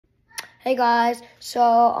Hey guys, so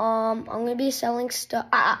I'm gonna be selling stuff.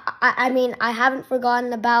 I mean, I haven't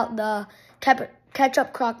forgotten about the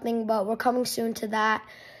ketchup crock thing, but we're coming soon to that.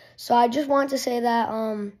 So I just want to say that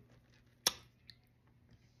I'm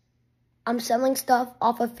selling stuff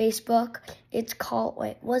off of Facebook. It's called,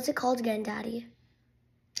 wait, what's it called again, Daddy?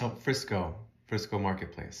 Oh, Frisco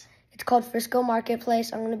Marketplace. It's called Frisco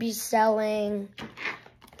Marketplace. I'm gonna be selling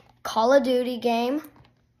Call of Duty game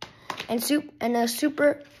and a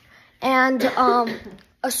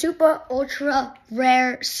super ultra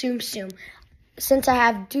rare Tsum Tsum. Since I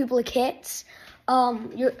have duplicates,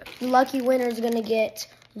 your lucky winner is gonna get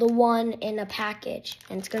the one in a package,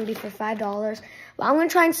 and it's gonna be for $5. But I'm gonna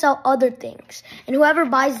try and sell other things, and whoever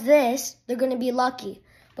buys this, they're gonna be lucky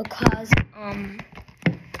because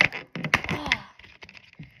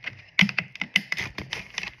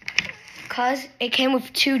it came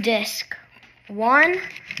with 2 discs, 1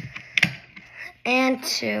 and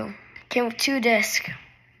 2. Came with 2 discs.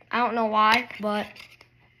 I don't know why, but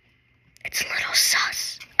it's a little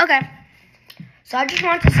sus. Okay, so I just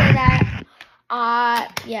want to say that,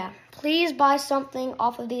 yeah, please buy something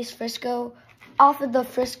off of the Frisco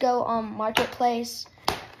Marketplace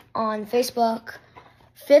on Facebook.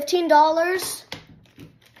 $15,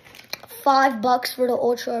 $5 for the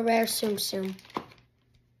ultra rare Tsum Tsum.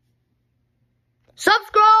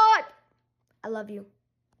 Subscribe! I love you.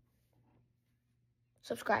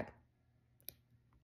 Subscribe.